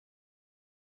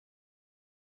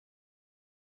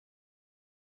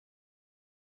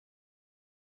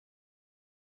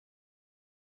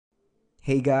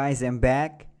Hey guys, I'm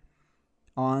back.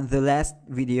 On the last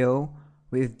video,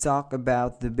 we've talked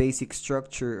about the basic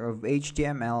structure of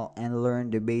HTML and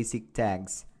learned the basic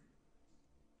tags.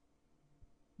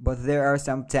 But there are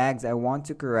some tags I want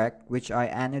to correct which I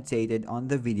annotated on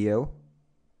the video.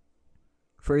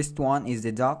 First one is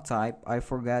the doc type. I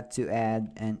forgot to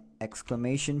add an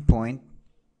exclamation point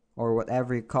or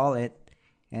whatever you call it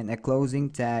and a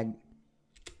closing tag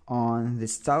on the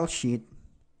style sheet.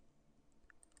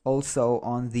 Also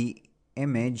on the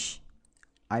image,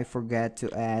 I forgot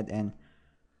to add an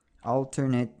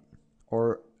alternate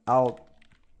or alt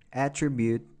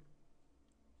attribute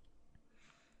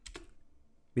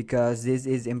because this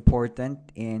is important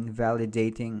in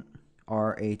validating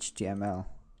our HTML.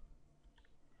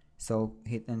 So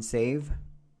hit and save.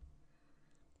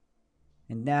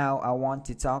 And now I want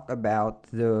to talk about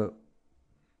the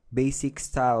basic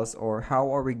styles, or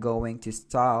how are we going to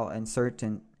style a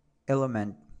certain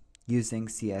element using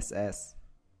CSS.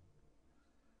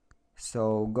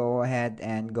 So go ahead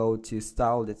and go to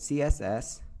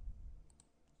style.css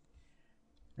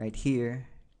right here.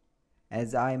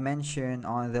 As I mentioned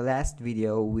on the last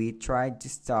video, we tried to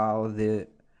style the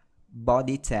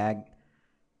body tag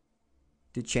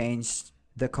to change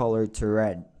the color to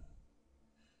red.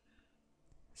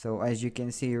 So as you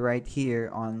can see right here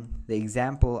on the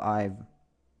example I've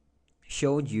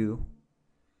showed you,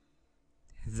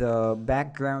 the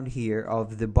background here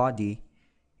of the body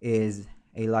is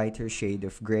a lighter shade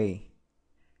of gray.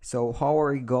 So how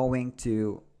are we going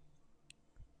to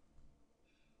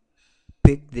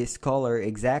pick this color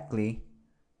exactly?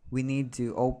 We need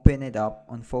to open it up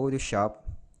on Photoshop,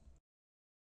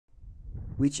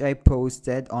 which I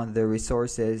posted on the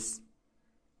resources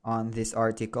on this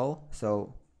article.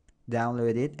 So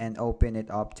download it and open it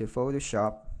up to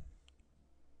Photoshop,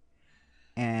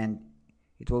 and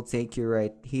it will take you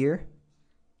right here.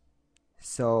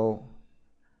 So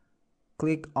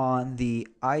click on the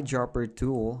eyedropper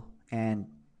tool and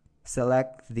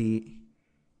select the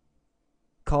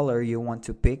color you want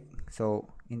to pick.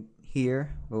 So in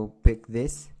here we'll pick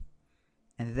this,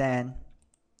 and then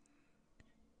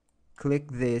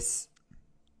click this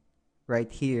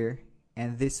right here,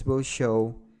 and this will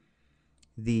show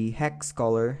the hex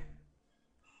color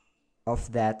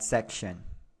of that section.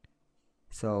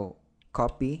 So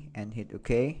copy and hit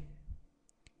OK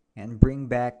and bring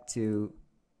back to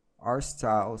our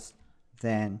styles.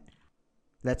 Then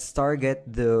let's target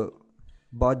the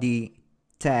body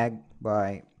tag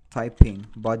by typing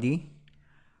body,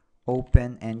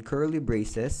 open and curly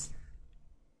braces,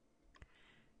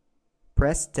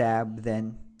 press tab,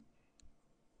 then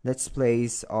let's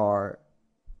place our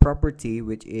property,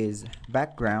 which is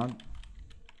background,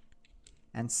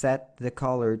 and set the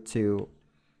color to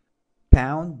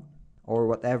pound or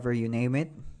whatever you name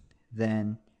it,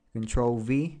 then Control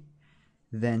V,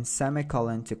 then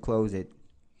semicolon to close it.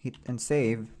 Hit and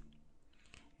save.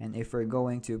 And if we're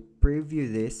going to preview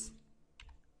this,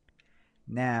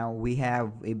 now we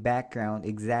have a background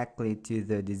exactly to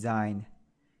the design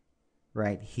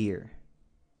right here.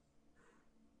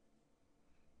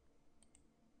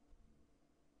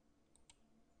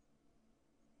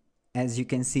 As you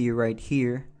can see right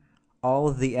here,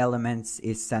 all the elements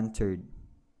is centered.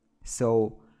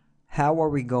 So how are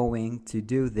we going to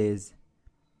do this?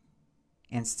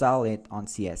 Install it on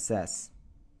CSS.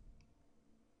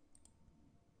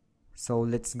 So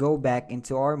let's go back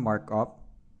into our markup,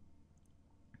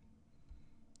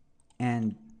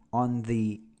 and on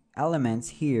the elements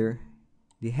here,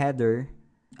 the header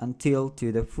until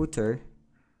to the footer,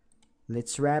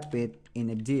 let's wrap it in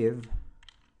a div,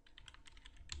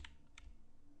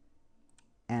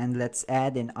 and let's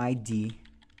add an ID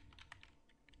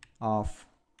of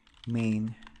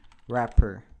main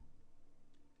wrapper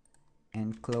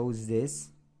and close this.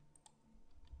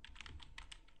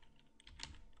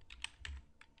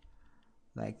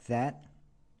 Like that.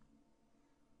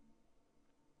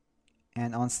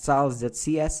 And on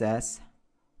styles.css,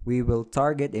 we will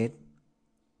target it.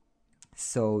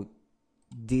 So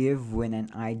div with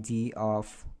an ID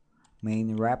of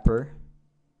main wrapper.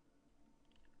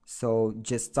 So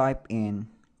just type in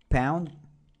pound,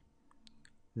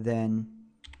 then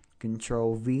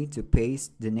Control V to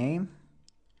paste the name,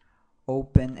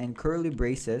 open and curly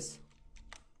braces.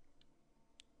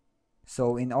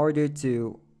 So in order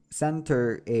to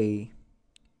center a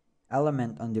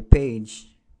element on the page,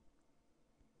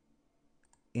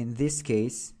 in this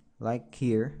case, like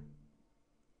here,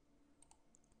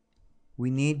 we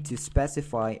need to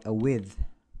specify a width.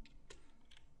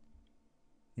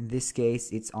 In this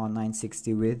case, it's on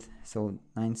 960 width, so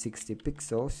 960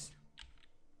 pixels.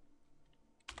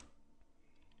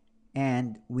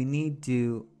 and we need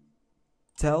to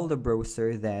tell the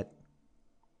browser that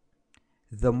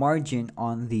the margin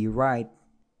on the right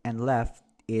and left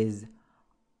is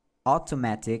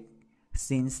automatic,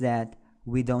 since that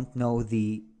we don't know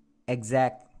the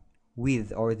exact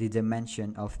width or the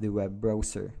dimension of the web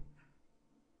browser.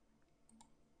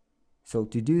 So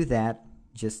to do that,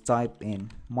 just type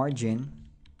in margin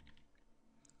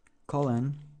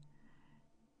colon,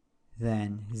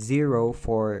 then 0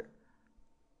 for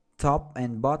top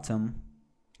and bottom,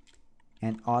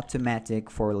 and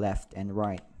automatic for left and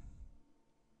right.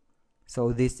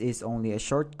 So this is only a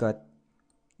shortcut.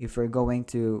 If we're going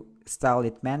to style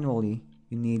it manually,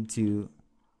 you need to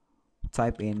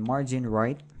type in margin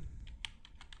right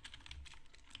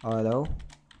auto,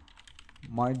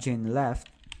 margin left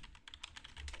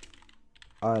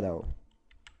auto.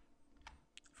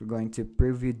 If we're going to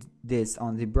preview this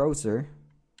on the browser,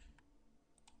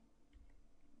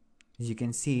 as you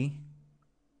can see,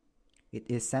 it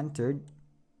is centered.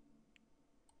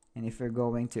 And if we're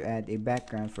going to add a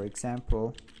background, for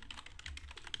example,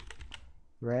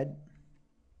 red,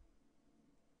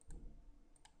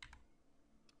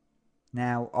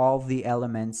 now all the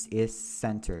elements is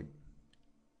centered.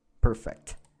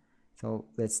 Perfect. So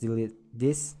let's delete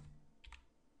this.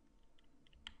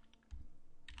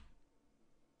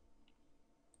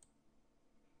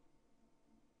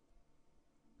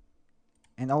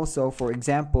 And also, for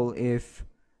example, if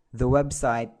the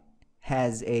website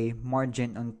has a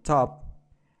margin on top,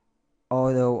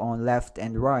 auto on left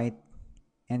and right,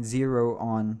 and 0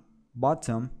 on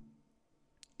bottom,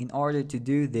 in order to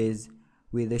do this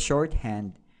with a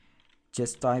shorthand,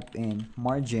 just type in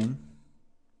margin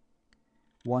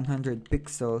 100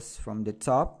 pixels from the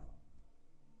top,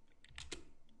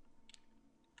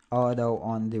 auto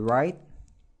on the right,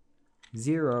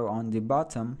 0 on the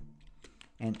bottom,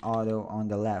 and auto on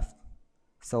the left.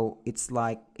 So it's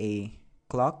like a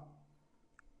clock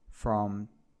from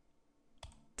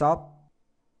top,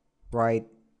 right,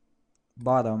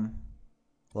 bottom,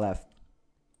 left.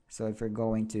 So if we're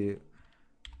going to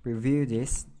preview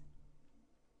this,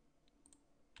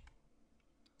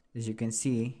 as you can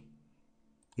see,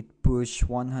 it pushed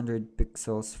 100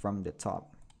 pixels from the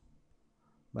top.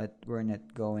 But we're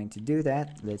not going to do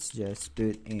that. Let's just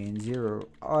put in 0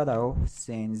 auto,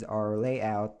 since our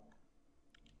layout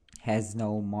has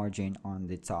no margin on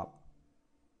the top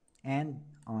and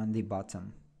on the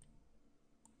bottom.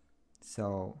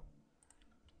 So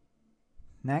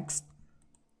next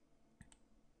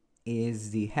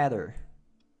is the header.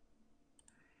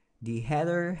 The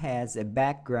header has a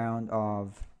background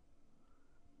of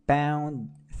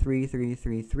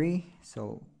 #3333,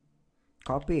 so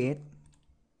copy it,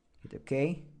 hit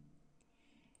OK,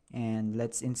 and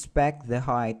let's inspect the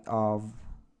height of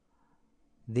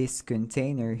this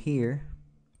container here.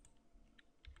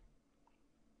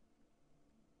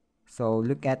 So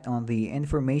look at on the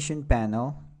information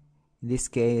panel. In this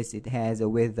case, it has a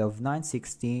width of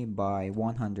 960 by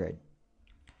 100.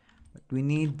 But we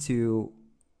need to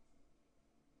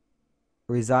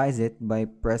resize it by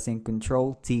pressing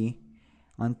Ctrl T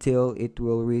until it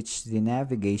will reach the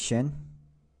navigation,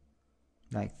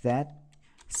 like that,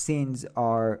 since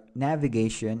our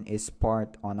navigation is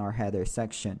part on our header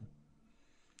section.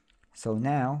 So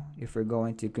now, if we're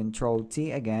going to Ctrl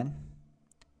T again,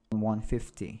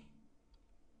 150.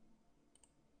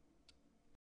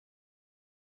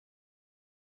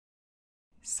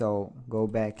 So go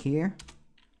back here,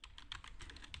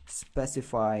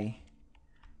 specify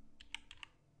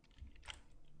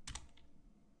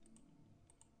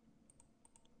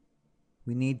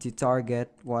we need to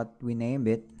target what we named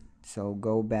it. So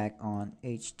go back on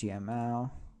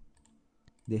HTML,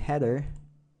 the header,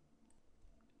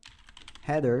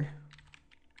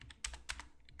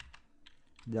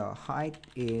 the height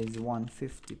is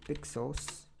 150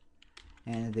 pixels,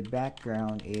 and the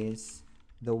background is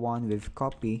the one with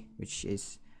copy, which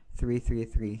is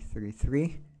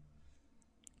 33333.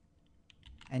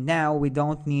 And now we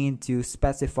don't need to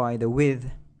specify the width,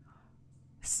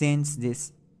 since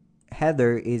this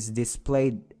header is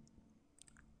displayed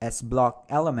as block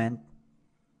element.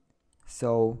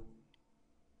 So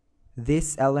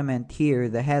this element here,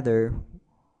 the header,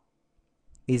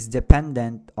 is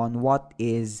dependent on what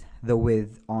is the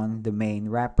width on the main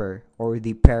wrapper or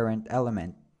the parent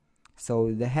element.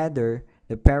 So the header,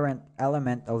 the parent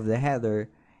element of the header,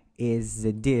 is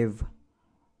the div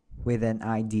with an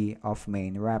ID of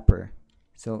main wrapper.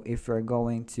 So if we're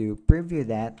going to preview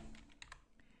that,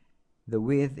 the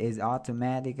width is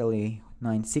automatically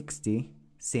 960,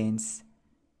 since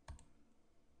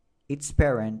its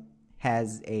parent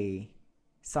has a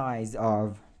size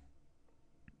of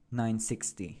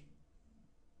 960.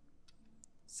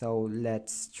 So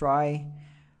let's try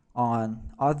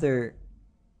on other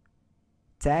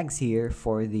tags here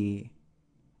for the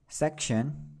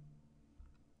section.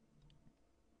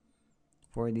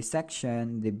 For the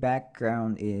section, the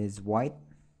background is white.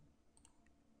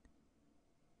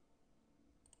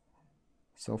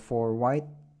 So for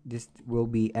white, this will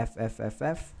be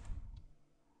FFFF.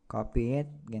 Copy it,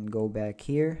 then go back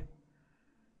here.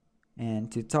 And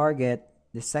to target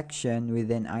the section with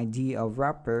an ID of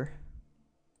wrapper,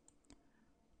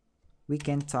 we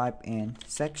can type in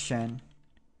section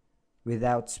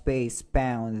without space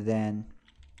pound, then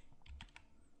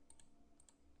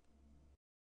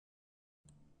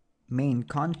main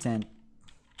content,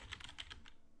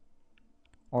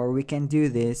 or we can do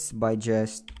this by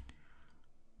just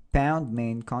pound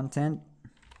main content.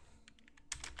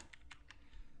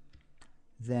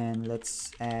 Then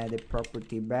let's add a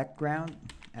property background,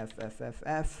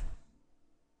 FFFF.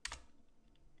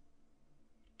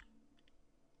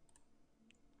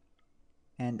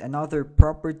 And another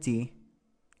property,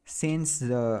 since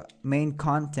the main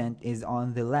content is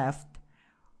on the left,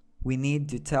 we need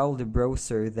to tell the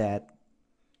browser that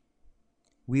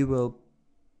we will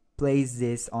place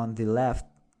this on the left.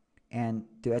 And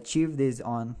to achieve this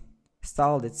on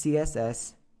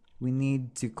style.css, we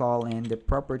need to call in the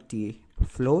property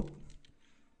float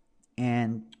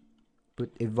and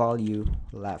put a value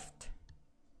left.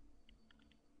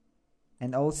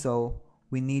 And also,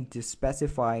 we need to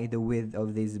specify the width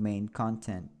of this main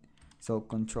content. So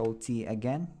Control T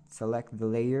again, select the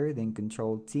layer, then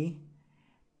Control T.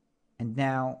 And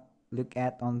now look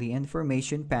at on the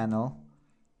information panel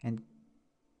and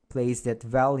place that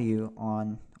value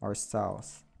on our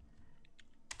styles.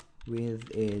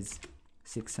 Width is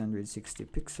 660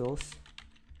 pixels.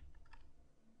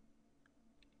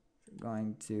 We're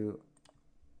going to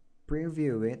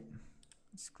preview it.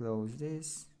 Let's close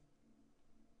this.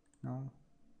 No.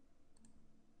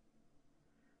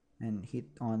 And hit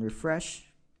on refresh.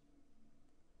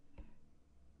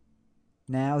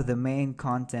 Now the main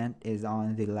content is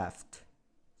on the left.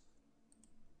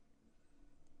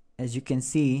 As you can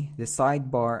see, the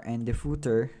sidebar and the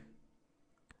footer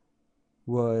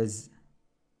was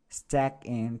stacked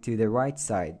into the right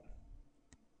side.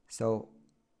 So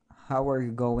how are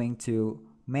you going to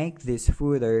make this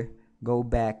footer go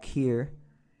back here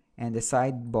and the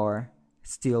sidebar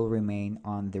still remain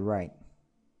on the right?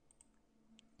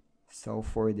 So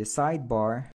for the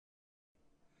sidebar,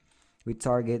 we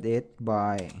target it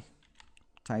by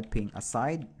typing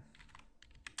aside,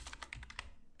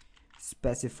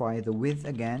 specify the width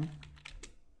again.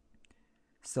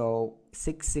 So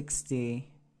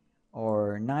 660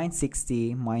 or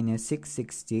 960 minus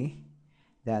 660,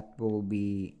 that will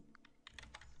be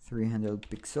 300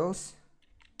 pixels.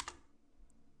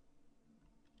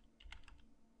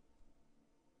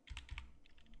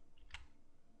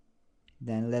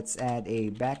 Then let's add a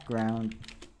background.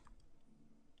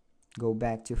 Go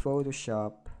back to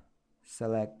Photoshop,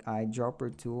 select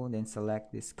eyedropper tool, then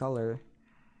select this color,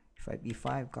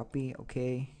 5E5, copy,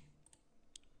 okay.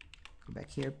 Go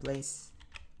back here, place,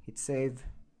 hit save,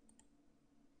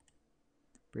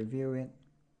 preview it.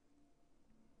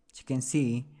 As you can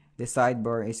see, the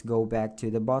sidebar is go back to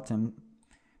the bottom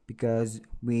because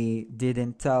we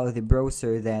didn't tell the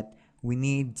browser that we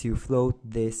need to float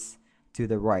this to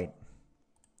the right.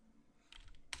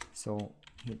 So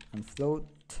hit on float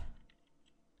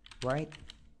right,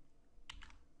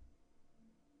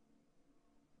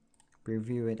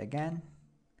 preview it again.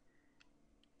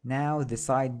 Now the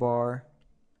sidebar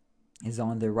is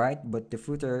on the right, but the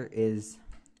footer is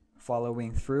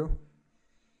following through.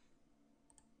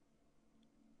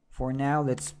 For now,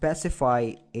 let's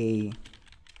specify a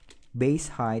base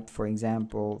height, for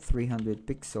example 300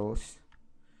 pixels,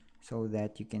 so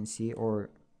that you can see, or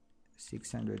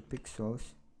 600 pixels.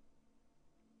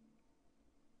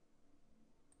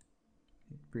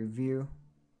 Preview.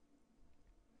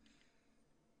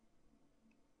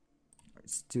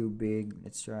 It's too big.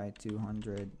 Let's try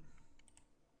 200,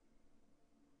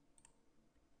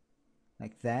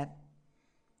 like that.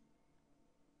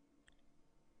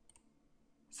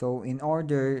 So in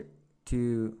order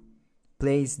to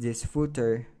place this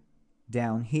footer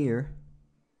down here,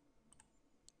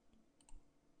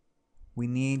 we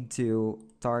need to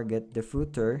target the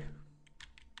footer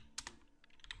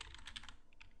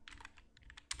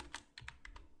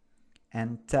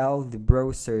and tell the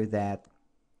browser that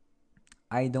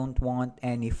I don't want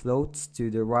any floats to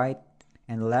the right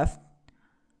and left.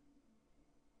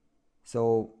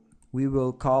 So we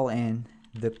will call in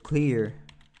the clear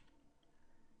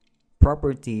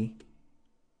property,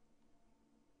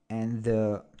 and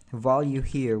the value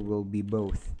here will be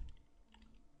both.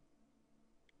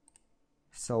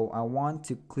 So I want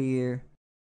to clear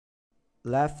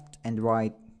left and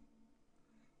right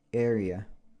area.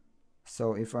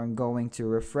 So if I'm going to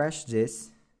refresh this,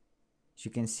 as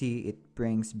you can see, it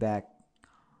brings back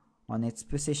on its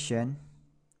position,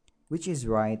 which is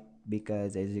right,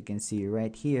 because as you can see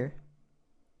right here,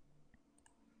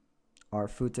 our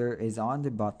footer is on the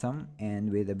bottom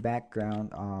and with a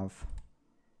background of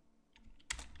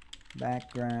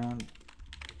background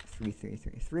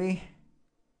 3333.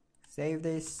 Save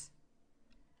this.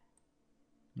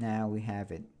 Now we have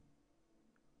it.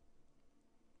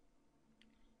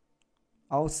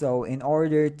 Also, in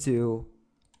order to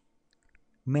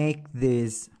make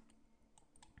this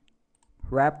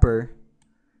wrapper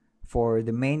for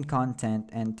the main content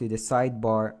and to the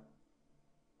sidebar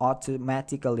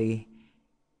automatically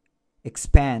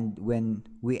expand when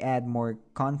we add more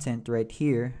content right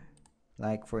here,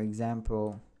 like for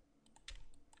example,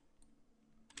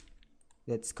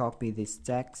 let's copy this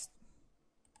text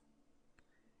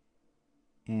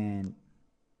and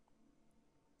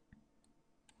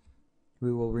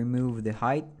we will remove the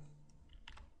height,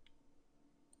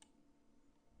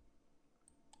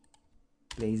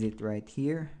 place it right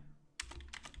here,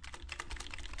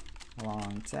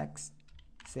 long text,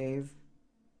 save.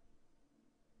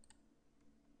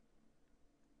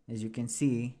 As you can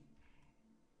see,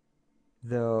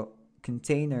 the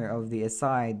container of the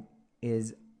aside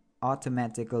is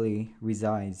automatically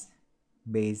resized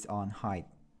based on height.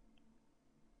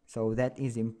 So that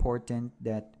is important,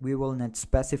 that we will not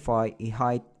specify a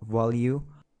height value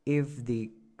if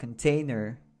the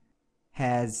container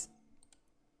has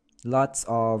lots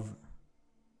of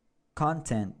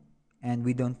content and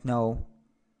we don't know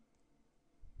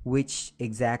which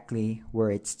exactly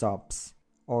where it stops,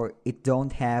 or it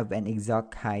don't have an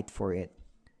exact height for it.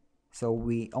 So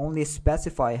we only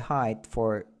specify height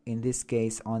for, in this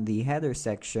case, on the header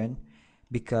section,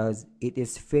 because it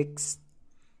is fixed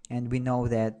and we know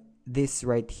that this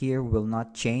right here will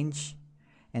not change,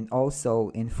 and also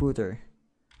in footer.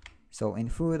 So in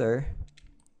footer,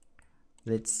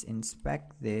 let's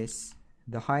inspect this.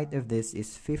 The height of this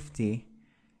is 50,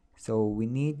 so we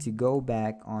need to go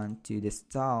back onto the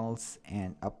styles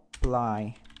and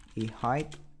apply a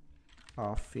height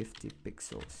of 50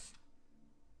 pixels.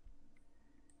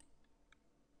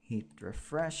 Hit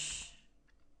refresh.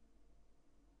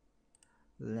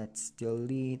 Let's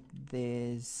delete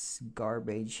this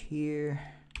garbage here.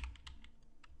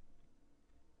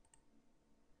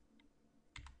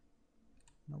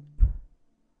 Nope.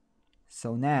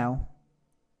 So now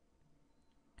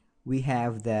we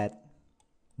have that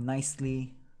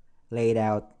nicely laid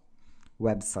out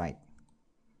website.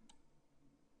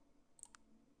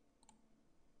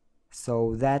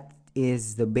 So that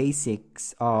is the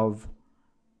basics of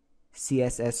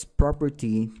CSS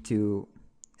property to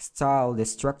style the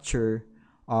structure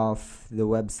of the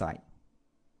website.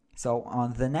 So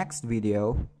on the next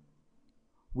video,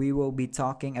 we will be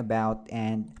talking about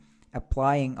and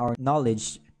applying our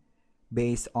knowledge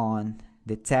based on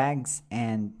the tags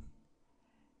and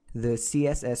the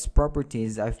CSS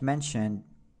properties I've mentioned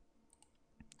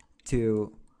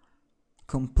to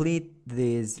complete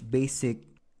this basic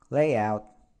layout.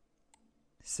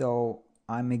 So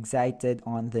I'm excited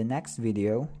on the next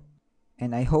video,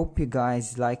 and I hope you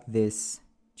guys like this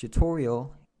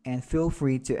tutorial, and feel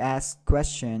free to ask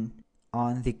questions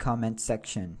on the comment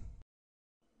section.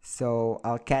 So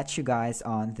I'll catch you guys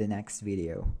on the next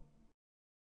video.